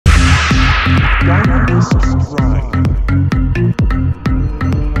Dynamisryne.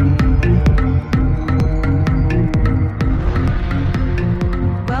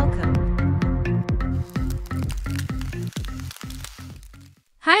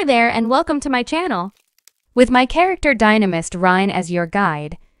 Hi there and welcome to my channel. With my character Dynamis as your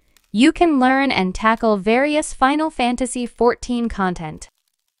guide, you can learn and tackle various Final Fantasy XIV content.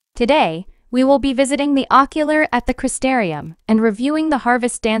 Today, we will be visiting the Ocular at the Crystarium and reviewing the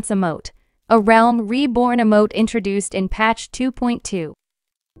Harvest Dance emote, a Realm Reborn emote introduced in patch 2.2.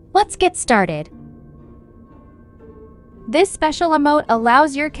 Let's get started. This special emote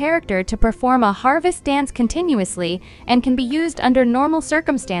allows your character to perform a harvest dance continuously and can be used under normal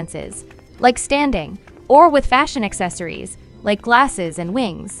circumstances, like standing, or with fashion accessories, like glasses and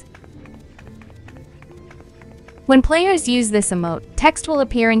wings. When players use this emote, text will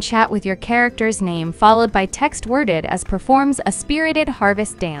appear in chat with your character's name followed by text worded as performs a spirited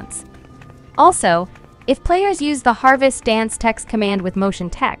harvest dance. Also, if players use the harvest dance text command with motion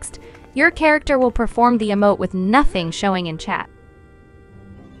text, your character will perform the emote with nothing showing in chat.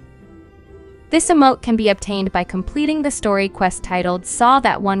 This emote can be obtained by completing the story quest titled Saw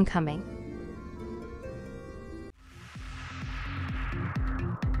That One Coming.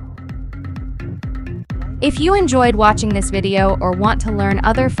 If you enjoyed watching this video or want to learn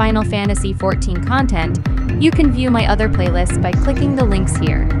other Final Fantasy XIV content, you can view my other playlists by clicking the links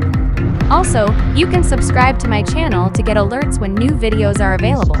here. Also, you can subscribe to my channel to get alerts when new videos are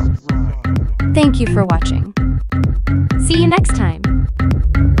available. Thank you for watching. See you next time.